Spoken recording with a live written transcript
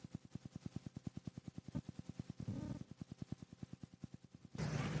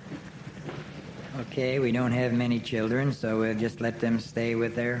Okay, we don't have many children, so we'll just let them stay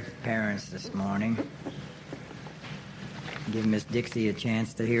with their parents this morning. Give Miss Dixie a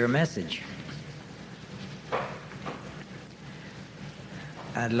chance to hear a message.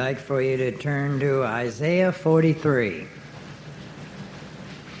 I'd like for you to turn to Isaiah 43.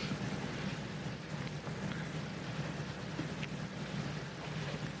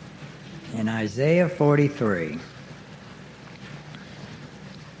 In Isaiah 43.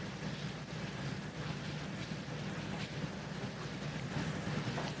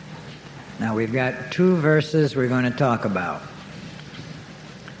 Now we've got two verses we're going to talk about.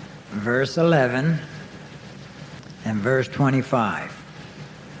 Verse 11 and verse 25.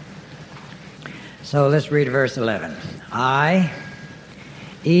 So let's read verse 11. I,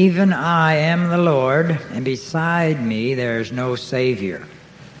 even I am the Lord, and beside me there is no Savior.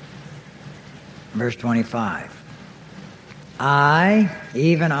 Verse 25. I,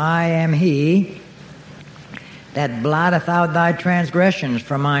 even I am He that blotteth out thy transgressions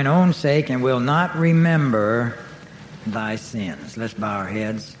for mine own sake, and will not remember thy sins. Let's bow our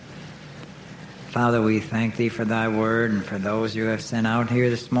heads. Father, we thank thee for thy word and for those you have sent out here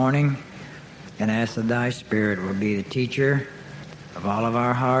this morning, and ask that thy Spirit will be the teacher of all of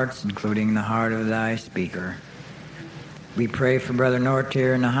our hearts, including the heart of thy speaker. We pray for Brother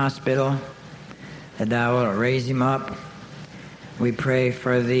Nortier in the hospital, that thou wilt raise him up. We pray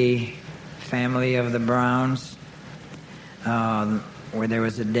for the family of the Browns, where there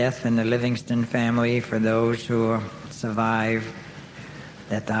was a death in the Livingston family, for those who survived,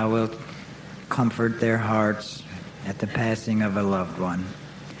 that thou wilt comfort their hearts at the passing of a loved one.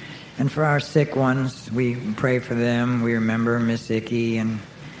 And for our sick ones, we pray for them. We remember Miss Icky and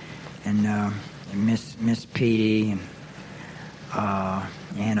Miss Petey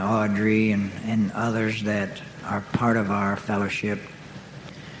and Audrey and others that are part of our fellowship.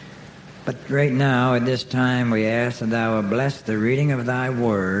 But right now, at this time, we ask that thou wilt bless the reading of thy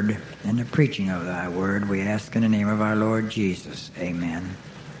word and the preaching of thy word. We ask in the name of our Lord Jesus. Amen.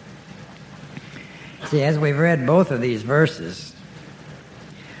 See, as we've read both of these verses,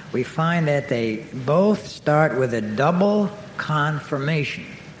 we find that they both start with a double confirmation.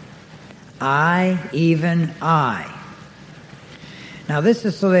 I, even I. Now, this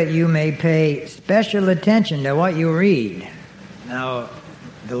is so that you may pay special attention to what you read. Now,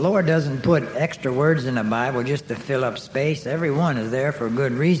 the Lord doesn't put extra words in the Bible just to fill up space. Every one is there for a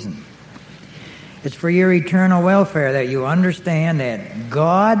good reason. It's for your eternal welfare, that you understand that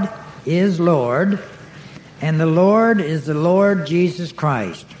God is Lord, and the Lord is the Lord Jesus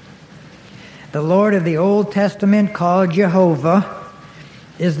Christ. The Lord of the Old Testament, called Jehovah,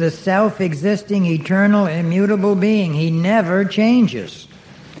 is the self-existing, eternal, immutable being. He never changes.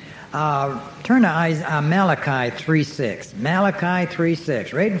 Turn to Malachi 3:6. Malachi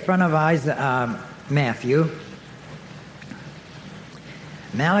 3:6, right in front of Matthew.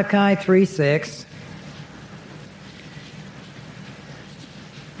 Malachi 3:6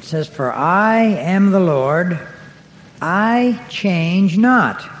 says, "For I am the Lord, I change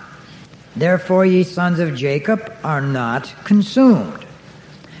not. Therefore ye sons of Jacob are not consumed."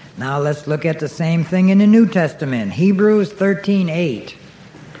 Now let's look at the same thing in the New Testament. Hebrews 13:8.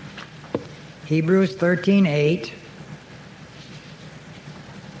 Hebrews 13:8.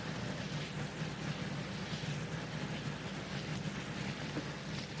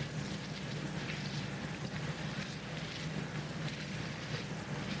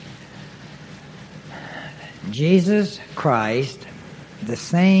 Jesus Christ, the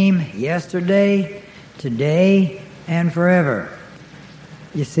same yesterday, today, and forever.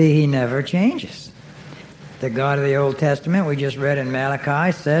 You see, he never changes. The God of the Old Testament, we just read in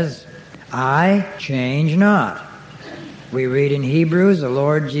Malachi, says, I change not. We read in Hebrews, the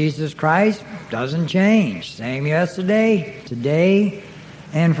Lord Jesus Christ doesn't change. Same yesterday, today,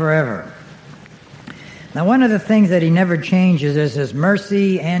 and forever. Now, one of the things that he never changes is his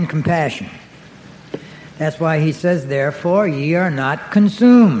mercy and compassion. That's why he says, therefore, ye are not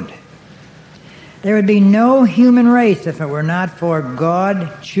consumed. There would be no human race if it were not for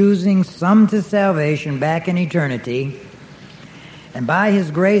God choosing some to salvation back in eternity, and by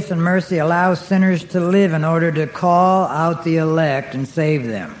his grace and mercy allows sinners to live in order to call out the elect and save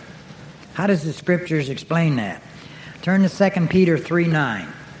them. How does the Scriptures explain that? Turn to 2 Peter 3:9.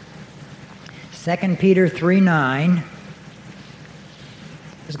 2 Peter 3:9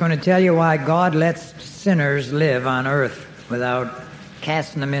 is going to tell you why God lets sinners live on earth without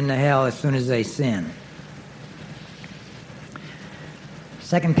casting them into hell as soon as they sin.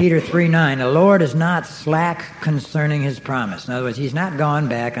 2 Peter 3:9, the Lord is not slack concerning his promise. In other words, he's not gone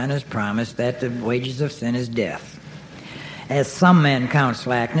back on his promise that the wages of sin is death, as some men count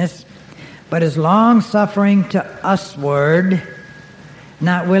slackness, but is long-suffering to usward,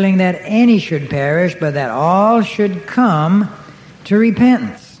 not willing that any should perish, but that all should come to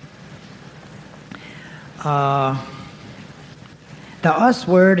repentance. The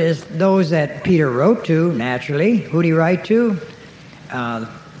usward is those that Peter wrote to, naturally. Who did he write to? The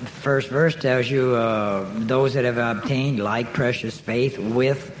first verse tells you those that have obtained like precious faith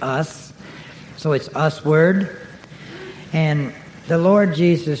with us. So it's usward. And the Lord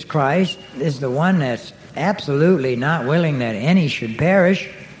Jesus Christ is the one that's absolutely not willing that any should perish.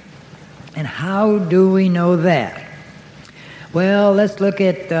 And how do we know that? Well, let's look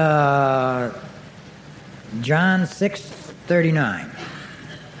at John 6:39.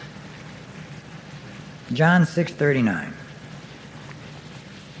 John 6:39.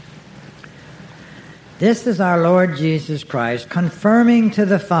 This is our Lord Jesus Christ confirming to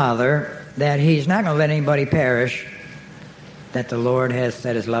the Father that He's not going to let anybody perish that the Lord has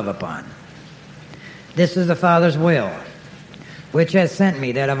set His love upon. This is the Father's will, which has sent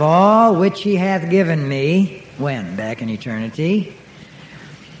me, that of all which He hath given me, when? Back in eternity,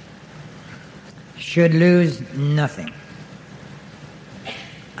 should lose nothing.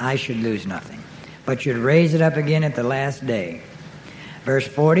 I should lose nothing, but should raise it up again at the last day. Verse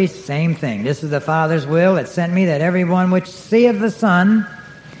 40, same thing. This is the Father's will that sent me, that everyone which seeth the Son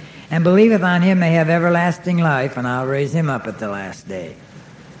and believeth on Him may have everlasting life, and I'll raise him up at the last day.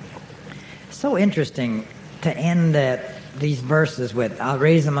 So interesting to end these verses with, I'll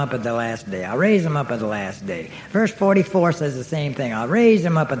raise him up at the last day. I'll raise him up at the last day. Verse 44 says the same thing. I'll raise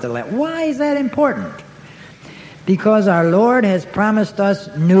him up at the last. Why is that important? Because our Lord has promised us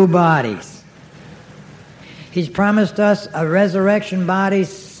new bodies. He's promised us a resurrection body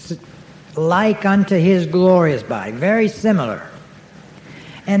like unto His glorious body, very similar.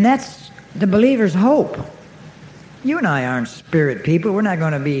 And that's the believer's hope. You and I aren't spirit people. We're not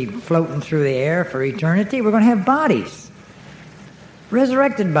going to be floating through the air for eternity. We're going to have bodies,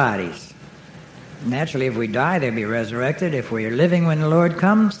 resurrected bodies. Naturally, if we die, they'll be resurrected. If we are living when the Lord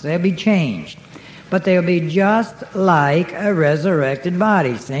comes, they'll be changed. But they'll be just like a resurrected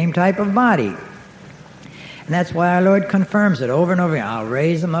body, same type of body. And that's why our Lord confirms it over and over again. I'll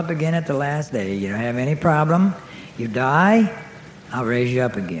raise them up again at the last day. You don't have any problem. You die, I'll raise you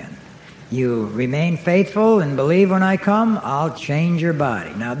up again. You remain faithful and believe when I come, I'll change your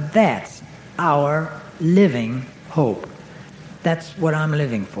body. Now that's our living hope. That's what I'm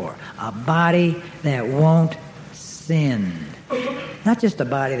living for. A body that won't sin. Not just a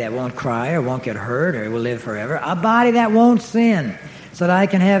body that won't cry or won't get hurt or will live forever. A body that won't sin, so that I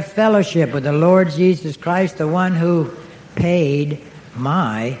can have fellowship with the Lord Jesus Christ, the one who paid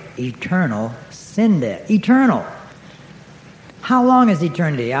my eternal sin debt. Eternal. How long is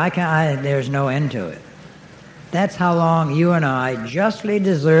eternity? There's no end to it. That's how long you and I justly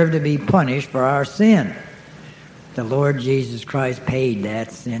deserve to be punished for our sin. The Lord Jesus Christ paid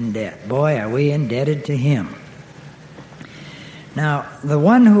that sin debt. Boy, are we indebted to Him. Now, the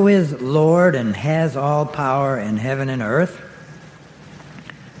one who is Lord and has all power in heaven and earth,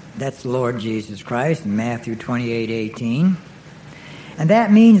 that's the Lord Jesus Christ in Matthew 28:18. And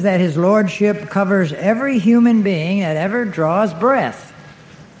that means that His lordship covers every human being that ever draws breath.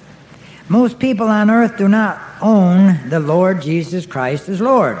 Most people on earth do not own the Lord Jesus Christ as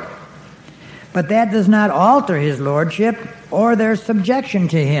Lord. But that does not alter His lordship or their subjection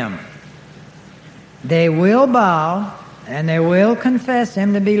to Him. They will bow and they will confess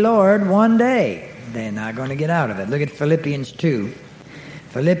Him to be Lord one day. They're not going to get out of it. Look at Philippians 2.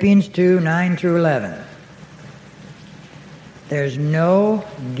 Philippians 2, 9 through 11. There's no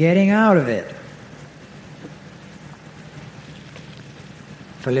getting out of it.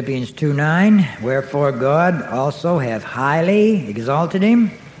 Philippians 2:9, wherefore God also hath highly exalted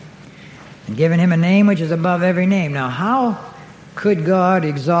Him and given Him a name which is above every name. Now, how could God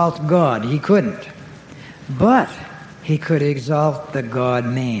exalt God? He couldn't. But He could exalt the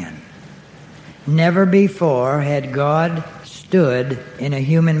God-man. Never before had God stood in a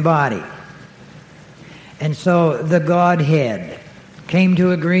human body. And so the Godhead came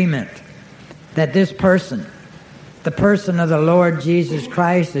to agreement that this person, the person of the Lord Jesus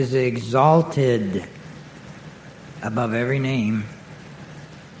Christ, is exalted above every name.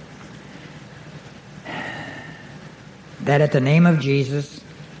 That at the name of Jesus,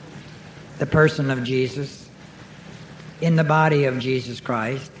 the person of Jesus, in the body of Jesus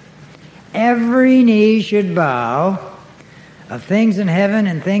Christ, every knee should bow, of things in heaven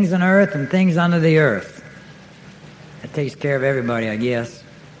and things on earth and things under the earth. That takes care of everybody, I guess.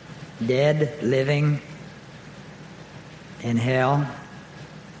 Dead, living, in hell.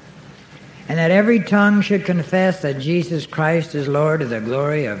 and that every tongue should confess that Jesus Christ is Lord to the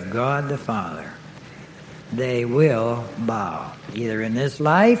glory of God the Father. They will bow, either in this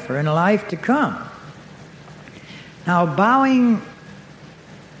life or in a life to come. Now, bowing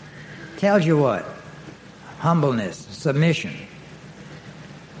tells you what? Humbleness, submission,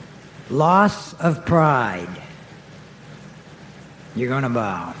 loss of pride. You're going to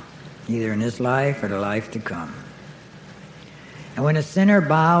bow, either in this life or the life to come. And when a sinner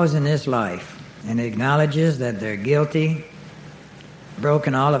bows in this life and acknowledges that they're guilty,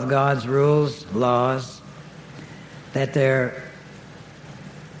 broken all of God's rules, laws, that they're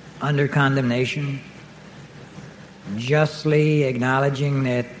under condemnation, justly acknowledging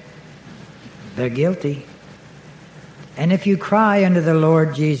that they're guilty. And if you cry unto the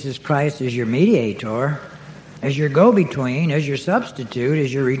Lord Jesus Christ as your mediator, as your go-between, as your substitute,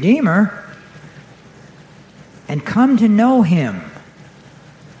 as your redeemer, and come to know him,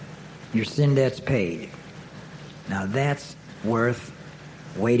 your sin debt's paid. Now that's worth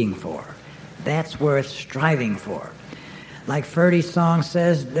waiting for. That's worth striving for. Like Ferdy's song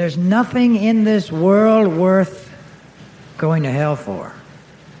says, there's nothing in this world worth going to hell for.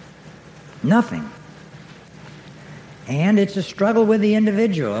 Nothing. And it's a struggle with the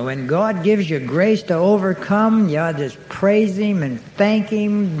individual. When God gives you grace to overcome, you ought to just praise him and thank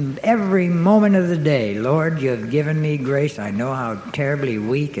him every moment of the day. Lord, you have given me grace. I know how terribly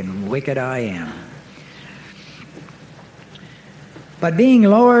weak and wicked I am. But being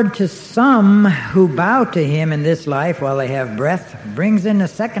lowered to some who bow to him in this life while they have breath brings in the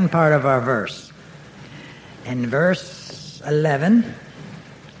second part of our verse. In verse 11,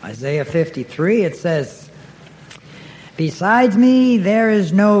 Isaiah 53, it says, "Besides me there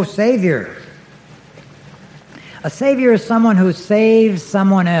is no Savior." A Savior is someone who saves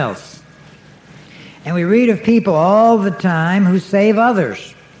someone else. And we read of people all the time who save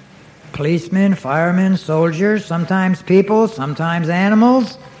others. Policemen, firemen, soldiers, sometimes people, sometimes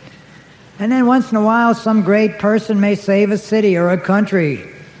animals. And then once in a while some great person may save a city or a country.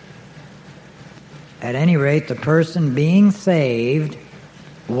 At any rate, the person being saved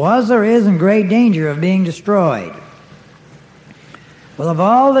was or is in great danger of being destroyed. Well, of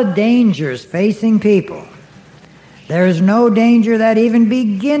all the dangers facing people, there is no danger that even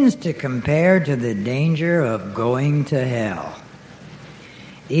begins to compare to the danger of going to hell.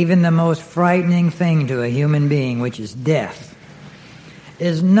 Even the most frightening thing to a human being, which is death,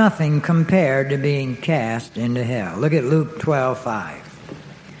 is nothing compared to being cast into hell. Look at Luke 12:5.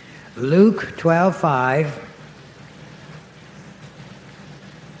 Luke 12:5.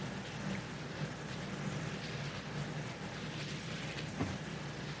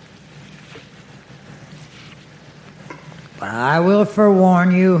 "But I will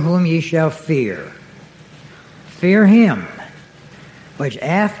forewarn you whom ye shall fear. Fear him, which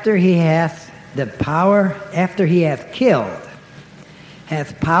after he hath killed,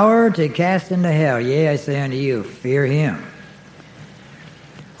 hath power to cast into hell. Yea, I say unto you, fear him."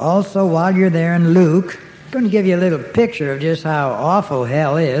 Also, while you're there in Luke, I'm going to give you a little picture of just how awful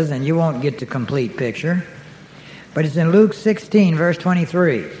hell is, and you won't get the complete picture. But it's in Luke 16, verse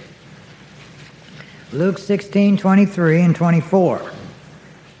 23. Luke 16, 23 and 24.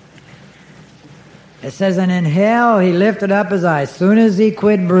 It says, "And in hell he lifted up his eyes." As soon as he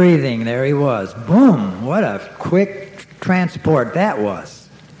quit breathing, there he was. Boom! What a quick transport that was.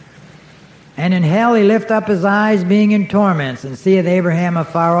 "And in hell he lifted up his eyes, being in torments, and seeth Abraham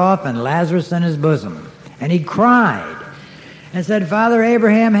afar off, and Lazarus in his bosom. And he cried, and said, Father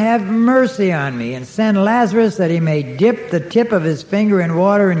Abraham, have mercy on me, and send Lazarus, that he may dip the tip of his finger in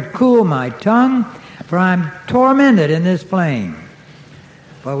water, and cool my tongue, for I am tormented in this flame."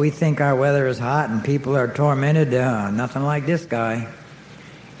 Well, we think our weather is hot and people are tormented. Nothing like this guy.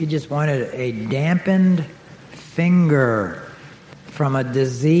 He just wanted a dampened finger from a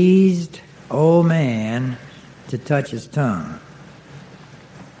diseased old man to touch his tongue.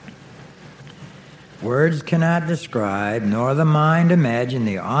 Words cannot describe, nor the mind imagine,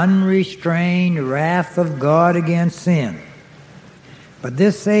 the unrestrained wrath of God against sin. But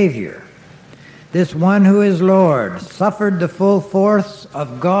this Savior, this one who is Lord, suffered the full force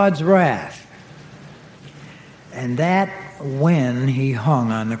of God's wrath, and that when he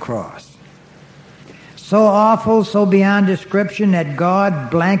hung on the cross. So awful, so beyond description, that God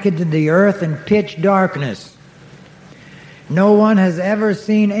blanketed the earth in pitch darkness. No one has ever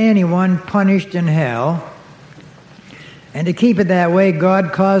seen anyone punished in hell. And to keep it that way,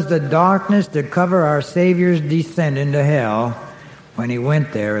 God caused the darkness to cover our Savior's descent into hell when he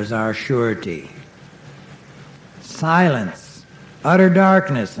went there as our surety. Silence, utter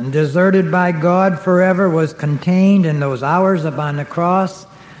darkness, and deserted by God forever was contained in those hours upon the cross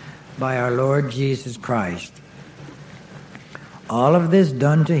by our Lord Jesus Christ. All of this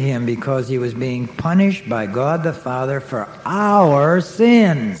done to him because he was being punished by God the Father for our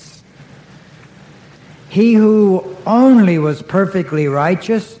sins. He who only was perfectly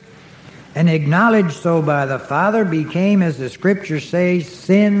righteous and acknowledged so by the Father became, as the Scripture says,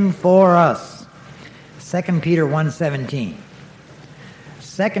 sin for us. 2 Peter 1:17.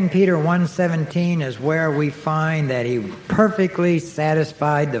 2 Peter 1:17 is where we find that he perfectly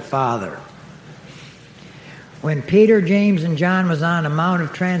satisfied the Father. When Peter, James, and John was on the Mount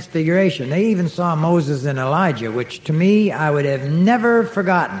of Transfiguration, they even saw Moses and Elijah, which to me I would have never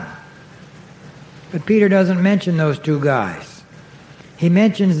forgotten. But Peter doesn't mention those two guys. He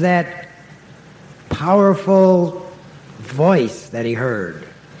mentions that powerful voice that he heard.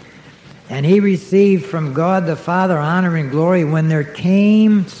 And he received from God the Father honor and glory when there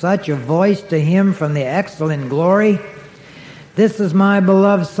came such a voice to him from the excellent glory, "This is my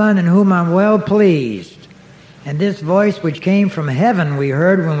beloved Son in whom I'm well pleased." And this voice which came from heaven we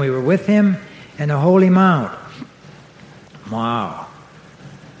heard when we were with him in the Holy Mount. Wow.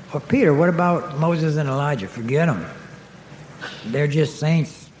 Well, Peter, what about Moses and Elijah? Forget them. They're just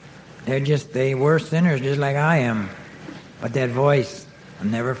saints. They were sinners just like I am. But that voice, I'll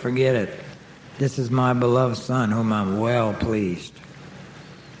never forget it. "This is my beloved Son, whom I'm well pleased."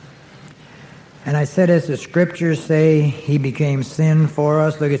 And I said, as the Scriptures say, he became sin for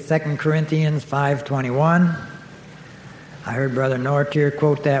us. Look at 2 Corinthians 5:21. I heard Brother Nortier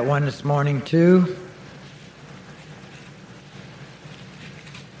quote that one this morning too.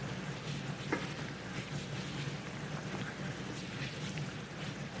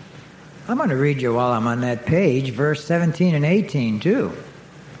 I'm going to read you while I'm on that page, verse 17 and 18 too.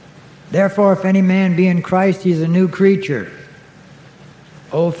 "Therefore, if any man be in Christ, he is a new creature.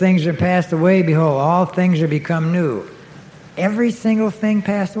 Old things are passed away. Behold, all things are become new." Every single thing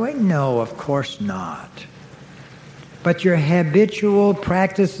passed away? No, of course not. But your habitual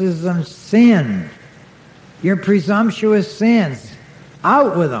practices of sin, your presumptuous sins,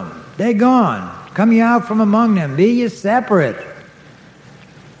 out with them. They're gone. Come ye out from among them. Be ye separate.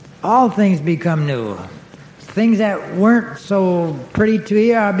 All things become new. Things that weren't so pretty to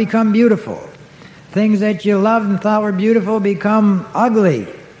you are become beautiful. Things that you loved and thought were beautiful become ugly.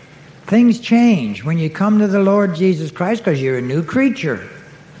 Things change when you come to the Lord Jesus Christ because you're a new creature.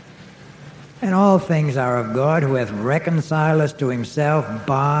 And all things are of God, who hath reconciled us to himself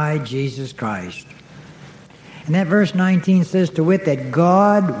by Jesus Christ. And that verse 19 says, to wit, that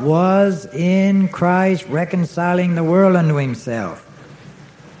God was in Christ reconciling the world unto himself.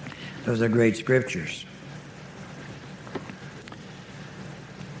 Those are great scriptures.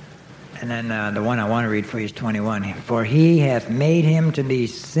 And then the one I want to read for you is 21. For he hath made him to be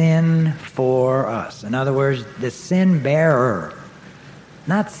sin for us. In other words, the sin bearer.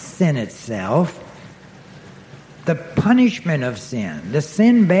 Not sin itself. The punishment of sin. The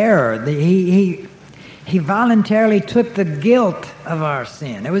sin bearer. He voluntarily took the guilt of our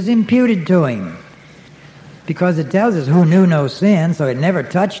sin. It was imputed to him. Because it tells us who knew no sin, so it never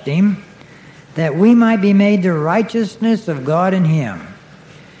touched him, that we might be made the righteousness of God in him.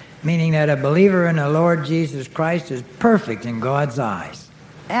 Meaning that a believer in the Lord Jesus Christ is perfect in God's eyes.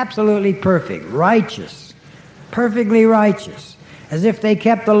 Absolutely perfect. Righteous. Perfectly righteous. As if they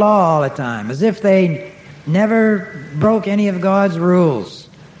kept the law all the time. As if they never broke any of God's rules.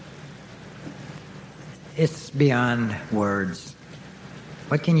 It's beyond words.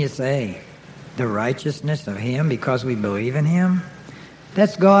 What can you say? The righteousness of him because we believe in him?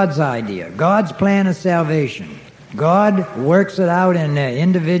 That's God's idea. God's plan of salvation. God works it out in the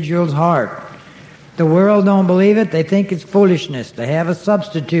individual's heart. The world don't believe it. They think it's foolishness to have a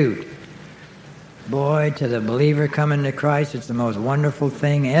substitute. Boy, to the believer coming to Christ, it's the most wonderful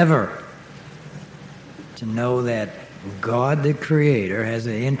thing ever to know that God the Creator has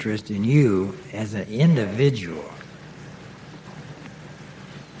an interest in you as an individual.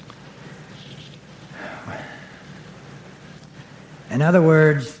 In other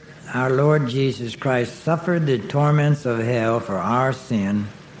words, our Lord Jesus Christ suffered the torments of hell for our sin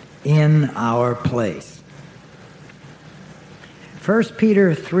in our place. 1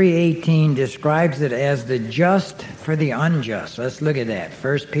 Peter 3:18 describes it as the just for the unjust. Let's look at that.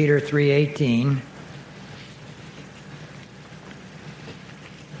 1 Peter 3:18.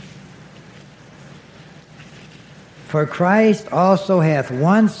 For Christ also hath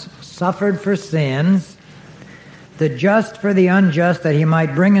once suffered for sins, the just for the unjust, that he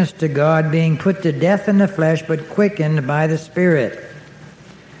might bring us to God, being put to death in the flesh, but quickened by the Spirit.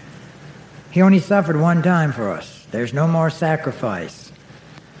 He only suffered one time for us. There's no more sacrifice.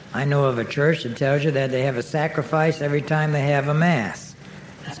 I know of a church that tells you that they have a sacrifice every time they have a Mass.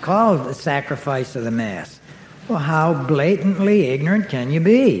 It's called the sacrifice of the Mass. Well, how blatantly ignorant can you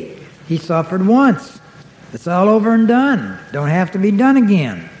be? He suffered once. It's all over and done. Don't have to be done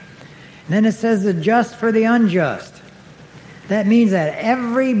again. And then it says the just for the unjust. That means that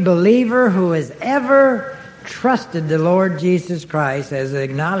every believer who has ever trusted the Lord Jesus Christ has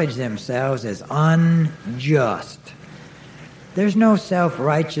acknowledged themselves as unjust. There's no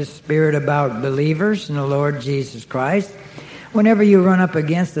self-righteous spirit about believers in the Lord Jesus Christ. Whenever you run up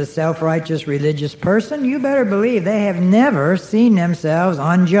against a self-righteous religious person, you better believe they have never seen themselves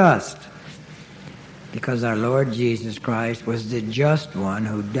unjust. Because our Lord Jesus Christ was the just one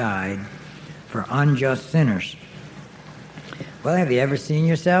who died for unjust sinners. Well, have you ever seen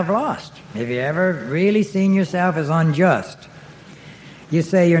yourself lost? Have you ever really seen yourself as unjust? You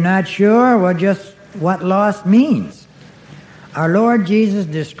say you're not sure? Well, just what lost means. Our Lord Jesus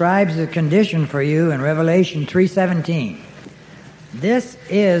describes the condition for you in Revelation 3:17. This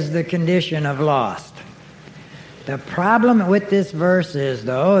is the condition of lost. The problem with this verse is,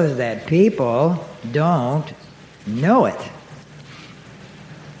 though, is that people don't know it.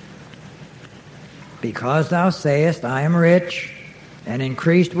 Because thou sayest, I am rich, and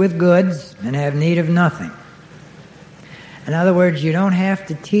increased with goods, and have need of nothing. In other words, you don't have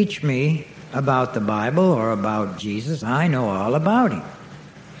to teach me about the Bible or about Jesus. I know all about him.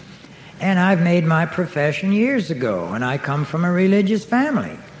 And I've made my profession years ago, and I come from a religious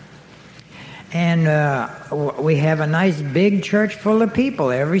family. And we have a nice big church full of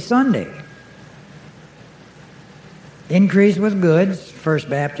people every Sunday. Increased with goods, First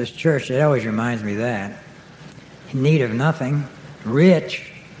Baptist Church, it always reminds me of that. In need of nothing, rich.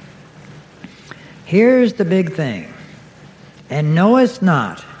 Here's the big thing. And knowest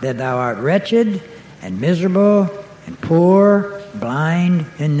not that thou art wretched and miserable and poor, blind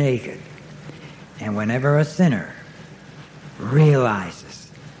and naked. And whenever a sinner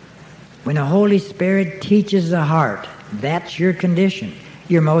realizes, when the Holy Spirit teaches the heart, that's your condition,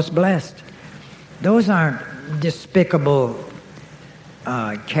 you're most blessed. Those aren't despicable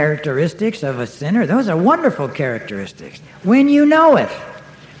characteristics of a sinner. Those are wonderful characteristics when you know it.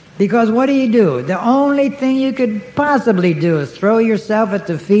 Because what do? The only thing you could possibly do is throw yourself at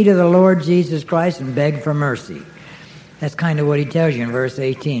the feet of the Lord Jesus Christ and beg for mercy. That's kind of what he tells you in verse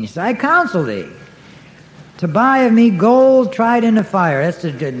 18. He says, I counsel thee to buy of me gold tried in the fire. That's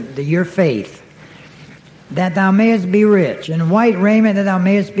your faith. That thou mayest be rich, and white raiment that thou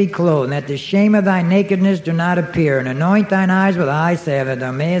mayest be clothed, and that the shame of thy nakedness do not appear, and anoint thine eyes with eye salve that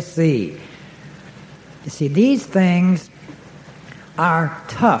thou mayest see. You see, these things are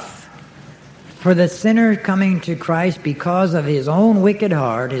tough for the sinner coming to Christ because of his own wicked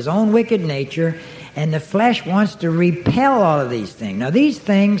heart, his own wicked nature, and the flesh wants to repel all of these things. Now, these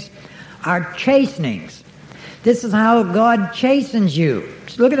things are chastenings. This is how God chastens you.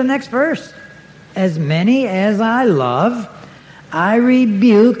 Just look at the next verse. As many as I love, I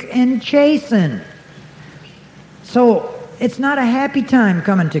rebuke and chasten. So it's not a happy time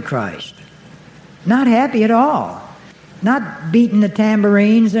coming to Christ. Not happy at all. Not beating the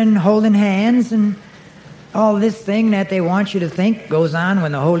tambourines and holding hands and all this thing that they want you to think goes on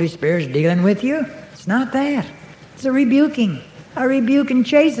when the Holy Spirit's dealing with you. It's not that. It's a rebuking. I rebuke and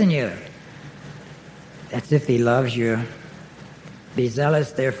chasten you. That's if he loves you. Be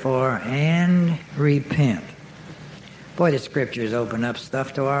zealous, therefore, and repent. Boy, the Scriptures open up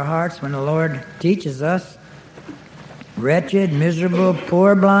stuff to our hearts when the Lord teaches us. Wretched, miserable,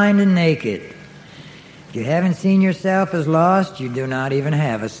 poor, blind, and naked. If you haven't seen yourself as lost, you do not even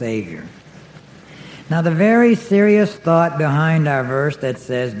have a Savior. Now, the very serious thought behind our verse that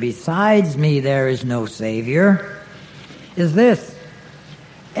says, besides me there is no Savior, is this.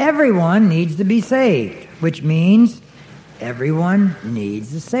 Everyone needs to be saved, which means everyone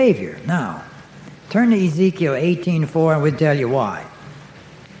needs a Savior. Now, turn to Ezekiel 18:4 and we'll tell you why.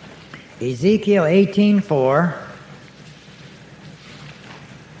 Ezekiel 18:4.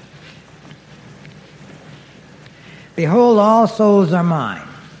 Behold, all souls are mine.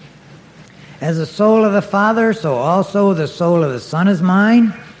 As the soul of the Father, so also the soul of the Son is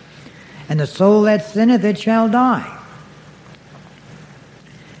mine, and the soul that sinneth, it shall die.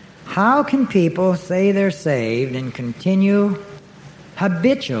 How can people say they're saved and continue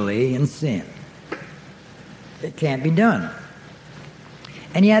habitually in sin? It can't be done.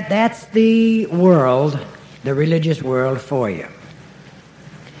 And yet that's the world, the religious world for you.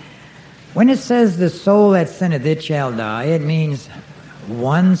 When it says the soul that sinneth, it shall die, it means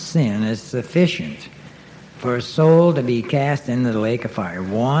one sin is sufficient for a soul to be cast into the lake of fire.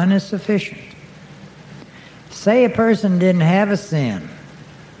 One is sufficient. Say a person didn't have a sin.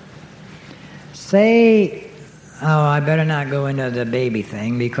 Say Oh, I better not go into the baby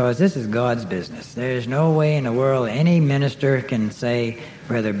thing because this is God's business. There's no way in the world any minister can say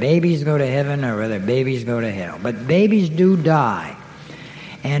whether babies go to heaven or whether babies go to hell. But babies do die.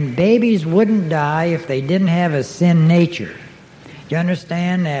 And babies wouldn't die if they didn't have a sin nature. Do you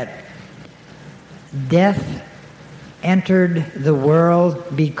understand that death entered the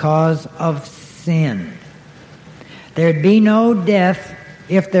world because of sin? There'd be no death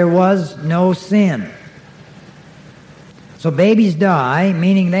if there was no sin. So babies die,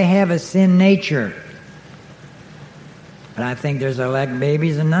 meaning they have a sin nature. But I think there's elect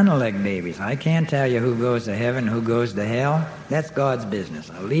babies and non-elect babies. I can't tell you who goes to heaven, who goes to hell. That's God's business.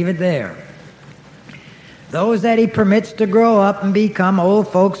 I'll leave it there. Those that He permits to grow up and become old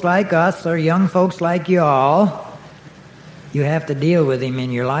folks like us or young folks like you all, you have to deal with Him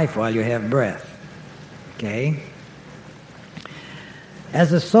in your life while you have breath. Okay?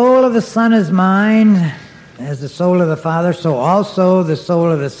 As the soul of the Son is mine, as the soul of the Father, so also the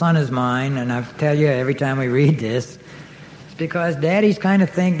soul of the Son is mine. And I tell you every time we read this, it's because daddies kind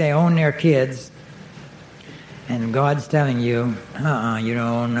of think they own their kids. And God's telling you, you don't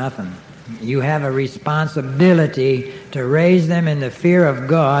own nothing. You have a responsibility to raise them in the fear of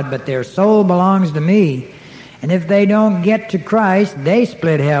God, but their soul belongs to me. And if they don't get to Christ, they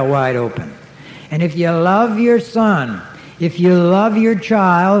split hell wide open. And if you love your son, if you love your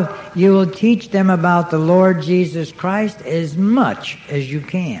child, you will teach them about the Lord Jesus Christ as much as you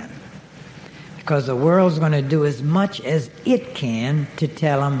can. Because the world's going to do as much as it can to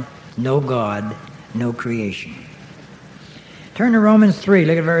tell them no God, no creation. Turn to Romans 3,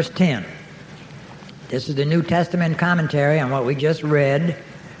 look at verse 10. This is the New Testament commentary on what we just read.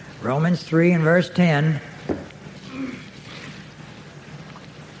 Romans 3 and verse 10.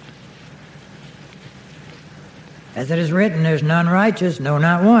 As it is written, there's none righteous, no,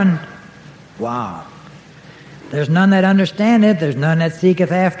 not one. Wow. There's none that understandeth, there's none that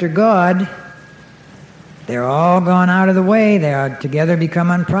seeketh after God. They're all gone out of the way, they are together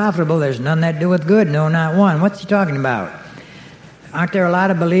become unprofitable. There's none that doeth good, no, not one. What's he talking about? Aren't there a lot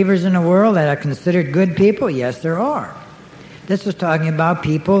of believers in the world that are considered good people? Yes, there are. This is talking about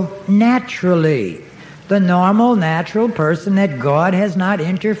people naturally. The normal, natural person that God has not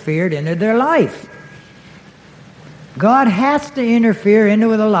interfered into their life. God has to interfere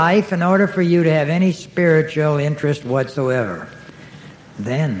into the life in order for you to have any spiritual interest whatsoever.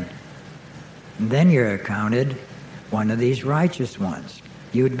 Then you're accounted one of these righteous ones.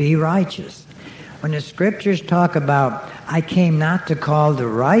 You'd be righteous. When the Scriptures talk about, I came not to call the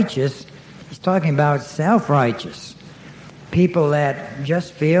righteous, he's talking about self-righteous. People that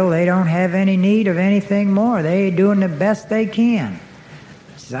just feel they don't have any need of anything more. They're doing the best they can.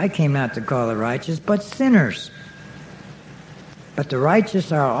 He says, I came not to call the righteous, but sinners. But the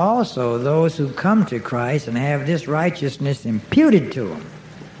righteous are also those who come to Christ and have this righteousness imputed to them.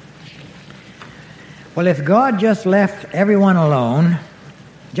 Well, if God just left everyone alone,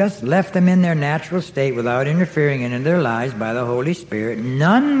 just left them in their natural state without interfering into their lives by the Holy Spirit,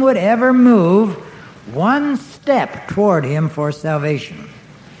 none would ever move one step toward Him for salvation.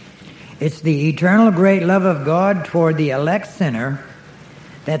 It's the eternal great love of God toward the elect sinner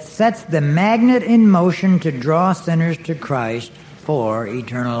that sets the magnet in motion to draw sinners to Christ for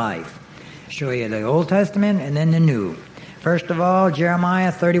eternal life. I'll show you the Old Testament and then the New. First of all,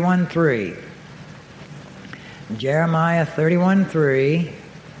 Jeremiah 31:3. Jeremiah 31:3.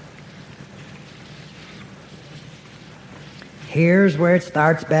 Here's where it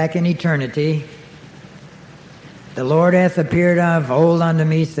starts back in eternity. The Lord hath appeared of old unto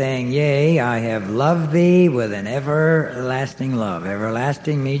me, saying, Yea, I have loved thee with an everlasting love.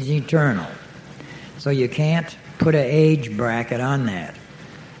 Everlasting means eternal. So you can't put an age bracket on that.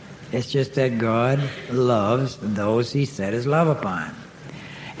 It's just that God loves those He set His love upon.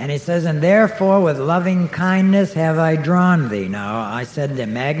 And He says, and therefore with loving kindness have I drawn thee. Now, I said the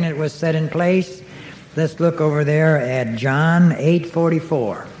magnet was set in place. Let's look over there at John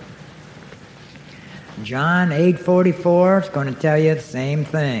 8:44. John 8:44 is going to tell you the same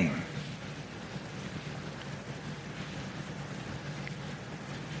thing.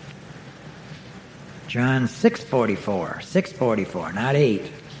 John 6:44, not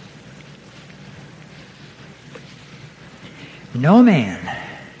 8. No man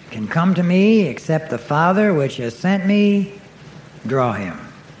can come to me except the Father which has sent me draw him,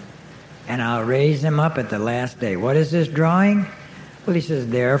 and I'll raise him up at the last day. What is this drawing? Well, he says,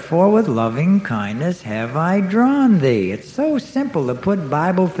 therefore with loving kindness have I drawn thee. It's so simple to put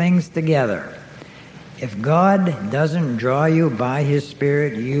Bible things together. If God doesn't draw you by His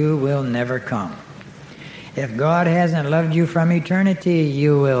Spirit, you will never come. If God hasn't loved you from eternity,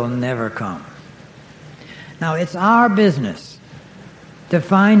 you will never come. Now, it's our business to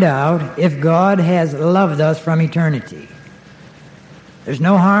find out if God has loved us from eternity. There's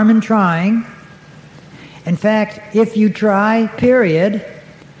no harm in trying. In fact, if you try, period,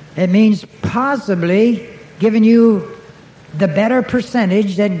 it means possibly giving you the better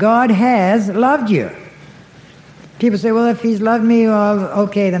percentage that God has loved you. People say, well, if he's loved me, well,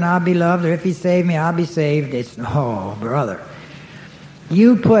 okay, then I'll be loved. Or if he saved me, I'll be saved. It's, oh, brother.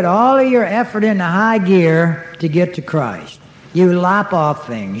 You put all of your effort into high gear to get to Christ. You lop off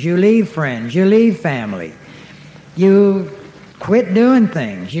things. You leave friends. You leave family. You quit doing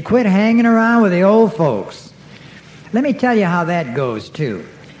things. You quit hanging around with the old folks. Let me tell you how that goes, too.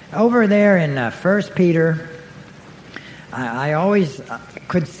 Over there in 1 Peter, I always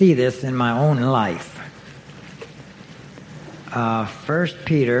could see this in my own life. 1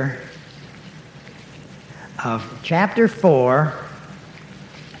 Peter, chapter 4,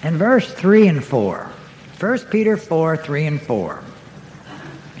 and verse 3 and 4. 1 Peter 4, 3 and 4.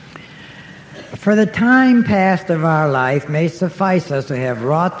 For the time past of our life may suffice us to have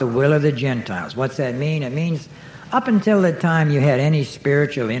wrought the will of the Gentiles. What's that mean? It means up until the time you had any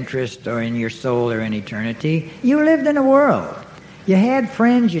spiritual interest or in your soul or in eternity, you lived in a world. You had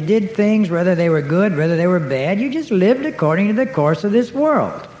friends, you did things, whether they were good, whether they were bad. You just lived according to the course of this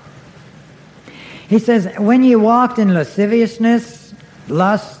world. He says, when you walked in lasciviousness,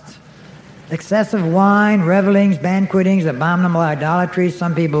 lust, excessive wine, revelings, banquetings, abominable idolatries,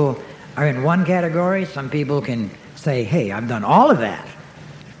 some people are in one category. Some people can say, hey, I've done all of that.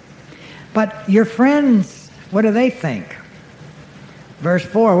 But your friends, what do they think? Verse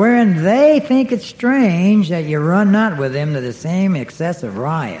 4, wherein they think it strange that you run not with them to the same excessive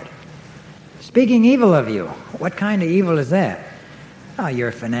riot. Speaking evil of you. What kind of evil is that? Oh, you're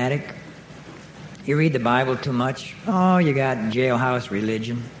a fanatic. You read the Bible too much. Oh, you got jailhouse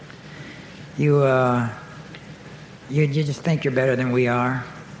religion. You just think you're better than we are.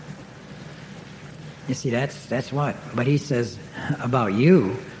 You see, that's what. But he says about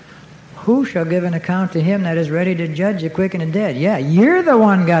you, who shall give an account to him that is ready to judge the quick and the dead? Yeah, you're the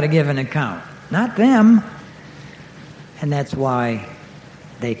one got to give an account, not them. And that's why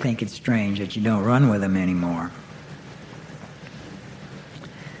they think it's strange that you don't run with them anymore.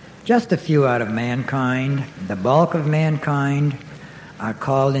 Just a few out of mankind, the bulk of mankind, are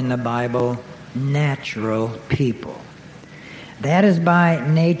called in the Bible natural people. That is by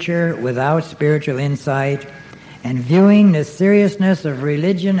nature without spiritual insight and viewing the seriousness of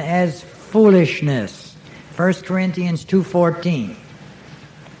religion as foolishness. 1 Corinthians 2:14.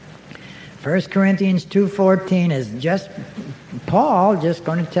 1 Corinthians 2:14 is just Paul just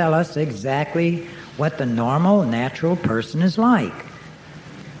going to tell us exactly what the normal, natural person is like.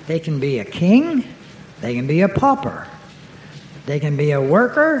 They can be a king, they can be a pauper, they can be a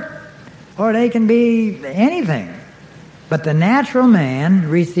worker, or they can be anything. But the natural man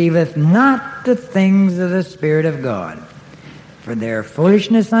receiveth not the things of the Spirit of God, for they are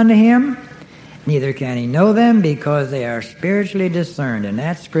foolishness unto him, neither can he know them because they are spiritually discerned. And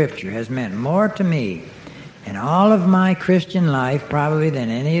that scripture has meant more to me in all of my Christian life probably than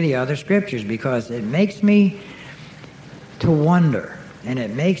any of the other scriptures, because it makes me to wonder, and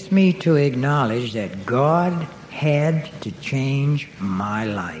it makes me to acknowledge that God had to change my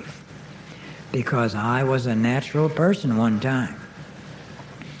life. Because I was a natural person one time.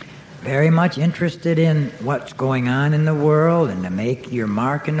 Very much interested in what's going on in the world and to make your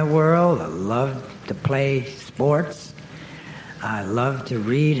mark in the world. I love to play sports. I love to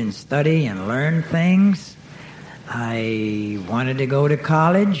read and study and learn things. I wanted to go to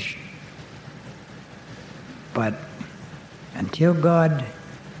college. But until God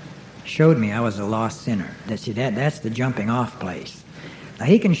showed me I was a lost sinner, that's the jumping off place. Now,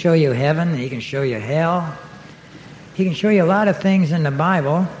 he can show you heaven, he can show you hell, he can show you a lot of things in the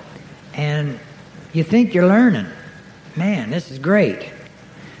Bible, and you think you're learning. Man, this is great.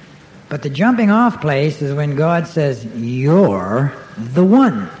 But the jumping off place is when God says, you're the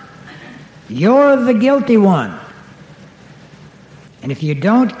one. You're the guilty one. And if you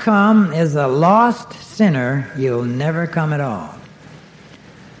don't come as a lost sinner, you'll never come at all.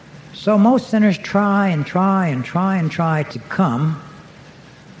 So most sinners try to come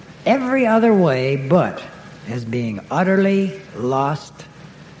every other way but as being utterly lost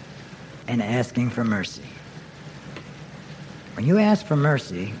and asking for mercy. When you ask for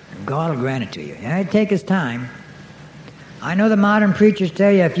mercy, God will grant it to you. And it'll take his time. I know the modern preachers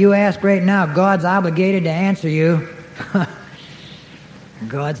tell you if you ask right now, God's obligated to answer you.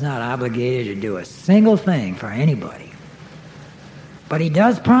 God's not obligated to do a single thing for anybody. But he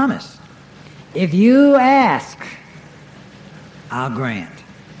does promise, if you ask, I'll grant.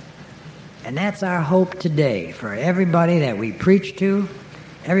 And that's our hope today for everybody that we preach to,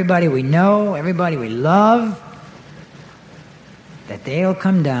 everybody we know, everybody we love, that they'll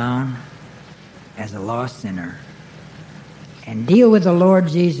come down as a lost sinner and deal with the Lord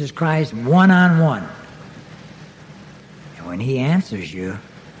Jesus Christ one-on-one. And when he answers you,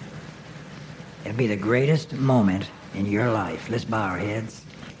 it'll be the greatest moment in your life. Let's bow our heads.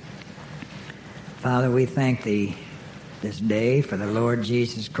 Father, we thank thee this day for the Lord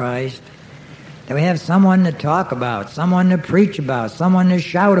Jesus Christ, that we have someone to talk about, someone to preach about, someone to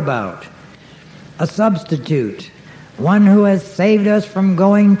shout about, a substitute, one who has saved us from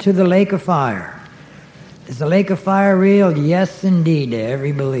going to the lake of fire. Is the lake of fire real? Yes, indeed, to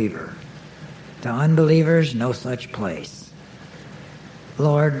every believer. To unbelievers, no such place.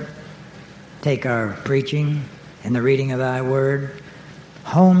 Lord, take our preaching and the reading of thy word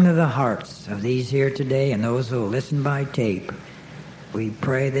home to the hearts of these here today and those who will listen by tape. We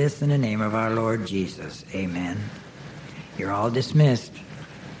pray this in the name of our Lord Jesus. Amen. You're all dismissed.